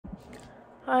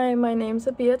Hi, my name's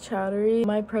Abia Chowdhury.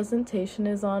 My presentation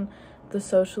is on the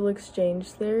social exchange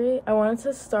theory. I wanted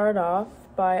to start off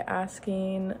by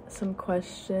asking some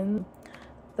questions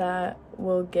that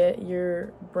will get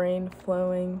your brain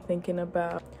flowing, thinking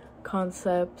about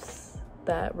concepts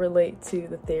that relate to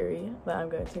the theory that I'm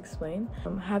going to explain.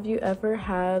 Have you ever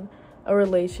had a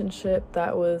relationship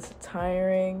that was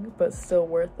tiring but still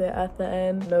worth it at the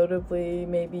end? Notably,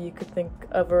 maybe you could think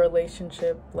of a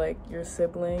relationship like your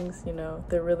siblings.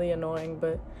 They're really annoying,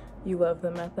 but you love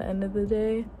them at the end of the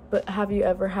day. But have you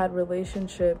ever had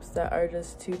relationships that are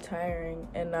just too tiring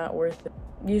and not worth it?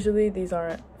 Usually these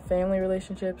aren't family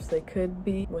relationships. They could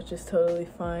be, which is totally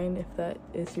fine if that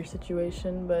is your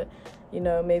situation, but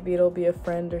maybe it'll be a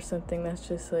friend or something that's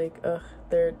just like, ugh,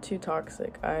 they're too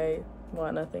toxic, I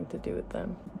want nothing to do with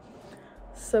them.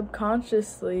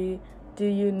 Subconsciously, do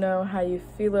you know how you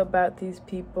feel about these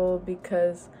people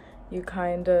because you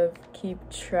kind of keep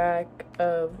track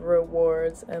of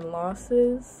rewards and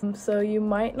losses? So you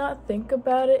might not think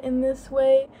about it in this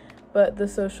way, but the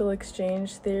social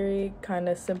exchange theory kind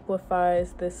of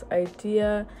simplifies this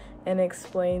idea and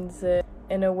explains it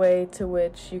in a way to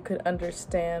which you could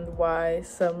understand why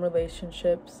some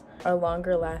relationships are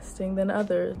longer lasting than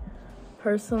others.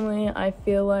 Personally, I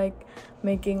feel like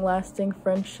making lasting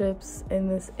friendships in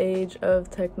this age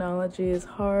of technology is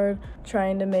hard.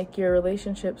 Trying to make your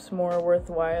relationships more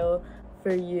worthwhile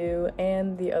for you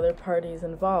and the other parties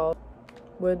involved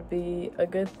would be a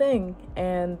good thing,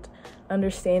 and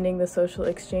understanding the social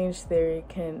exchange theory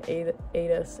can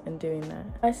aid us in doing that.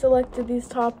 I selected these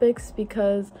topics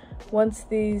because once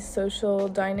these social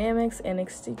dynamics and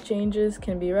exchanges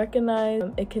can be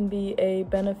recognized, it can be a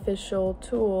beneficial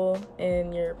tool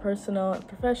in your personal and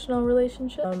professional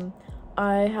relationship.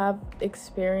 I have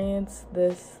experienced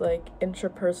this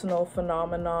intrapersonal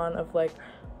phenomenon of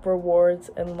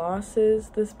rewards and losses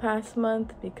this past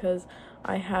month because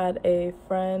I had a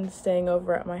friend staying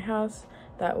over at my house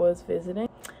that was visiting,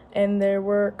 and there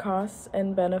were costs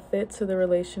and benefits to the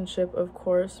relationship, of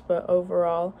course, but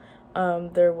overall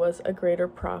there was a greater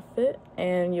profit,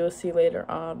 and you'll see later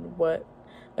on what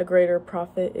a greater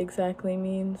profit exactly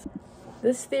means.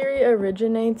 This theory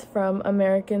originates from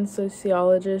American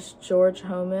sociologist George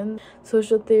Hohmann.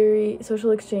 Social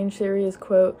exchange theory is,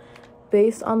 quote,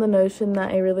 based on the notion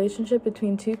that a relationship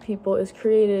between two people is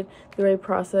created through a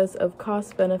process of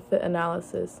cost-benefit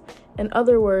analysis. In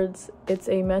other words, it's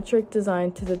a metric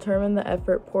designed to determine the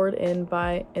effort poured in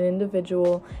by an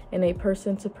individual in a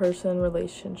person-to-person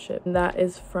relationship. And that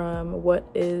is from What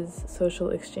is Social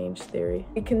Exchange Theory?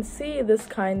 We can see this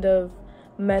kind of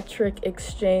metric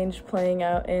exchange playing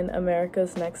out in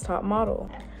America's Next Top Model.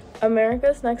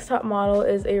 America's Next Top Model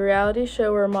is a reality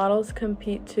show where models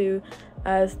compete to,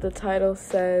 as the title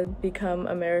said, become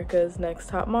America's Next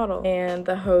Top Model, and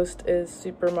the host is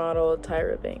supermodel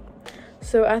Tyra Banks.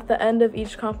 So at the end of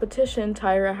each competition,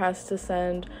 Tyra has to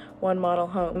send one model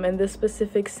home. In this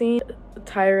specific scene,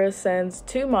 Tyra sends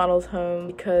two models home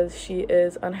because she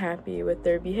is unhappy with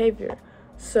their behavior.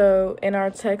 So in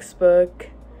our textbook,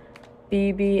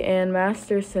 Beebe and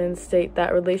Masterson state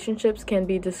that relationships can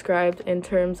be described in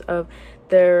terms of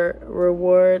their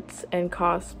rewards and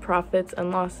costs, profits and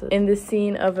losses. In the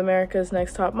scene of America's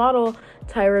Next Top Model,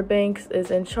 Tyra Banks is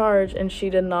in charge, and she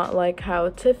did not like how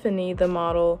Tiffany, the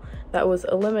model that was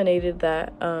eliminated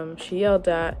that she yelled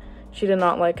at, she did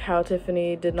not like how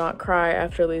Tiffany did not cry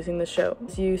after losing the show.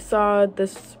 As you saw,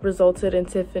 this resulted in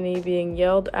Tiffany being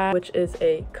yelled at, which is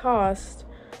a cost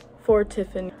for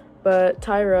Tiffany. But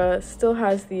Tyra still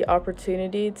has the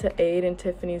opportunity to aid in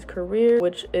Tiffany's career,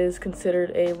 which is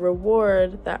considered a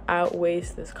reward that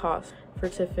outweighs this cost for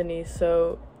Tiffany.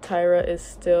 So Tyra is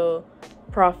still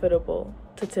profitable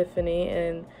to Tiffany,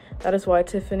 and that is why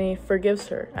Tiffany forgives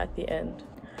her at the end.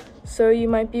 So you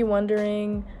might be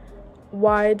wondering,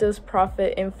 why does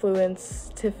profit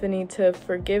influence Tiffany to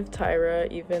forgive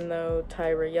Tyra even though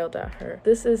Tyra yelled at her?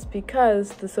 This is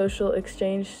because the social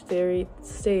exchange theory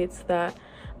states that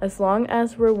as long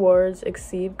as rewards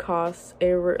exceed costs,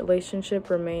 a relationship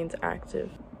remains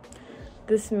active.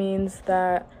 This means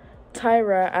that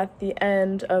Tyra, at the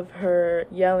end of her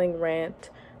yelling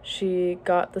rant, she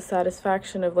got the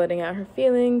satisfaction of letting out her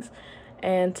feelings,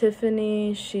 and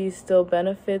Tiffany, she still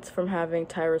benefits from having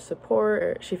Tyra's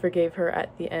support. She forgave her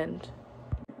at the end.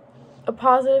 A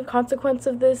positive consequence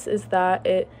of this is that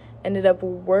it ended up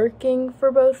working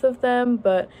for both of them,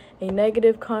 but a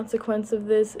negative consequence of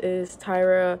this is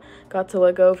Tyra got to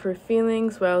let go of her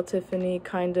feelings while Tiffany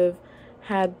kind of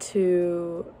had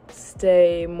to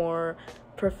stay more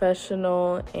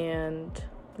professional and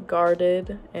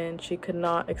guarded, and she could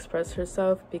not express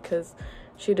herself because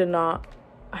she did not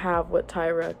have what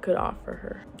Tyra could offer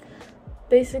her.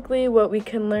 Basically, what we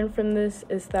can learn from this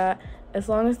is that as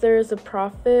long as there is a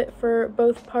profit for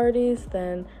both parties,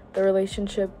 then the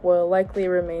relationship will likely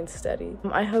remain steady.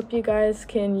 I hope you guys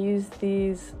can use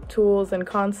these tools and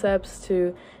concepts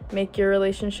to make your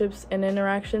relationships and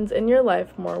interactions in your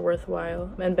life more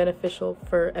worthwhile and beneficial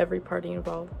for every party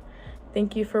involved.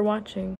 Thank you for watching.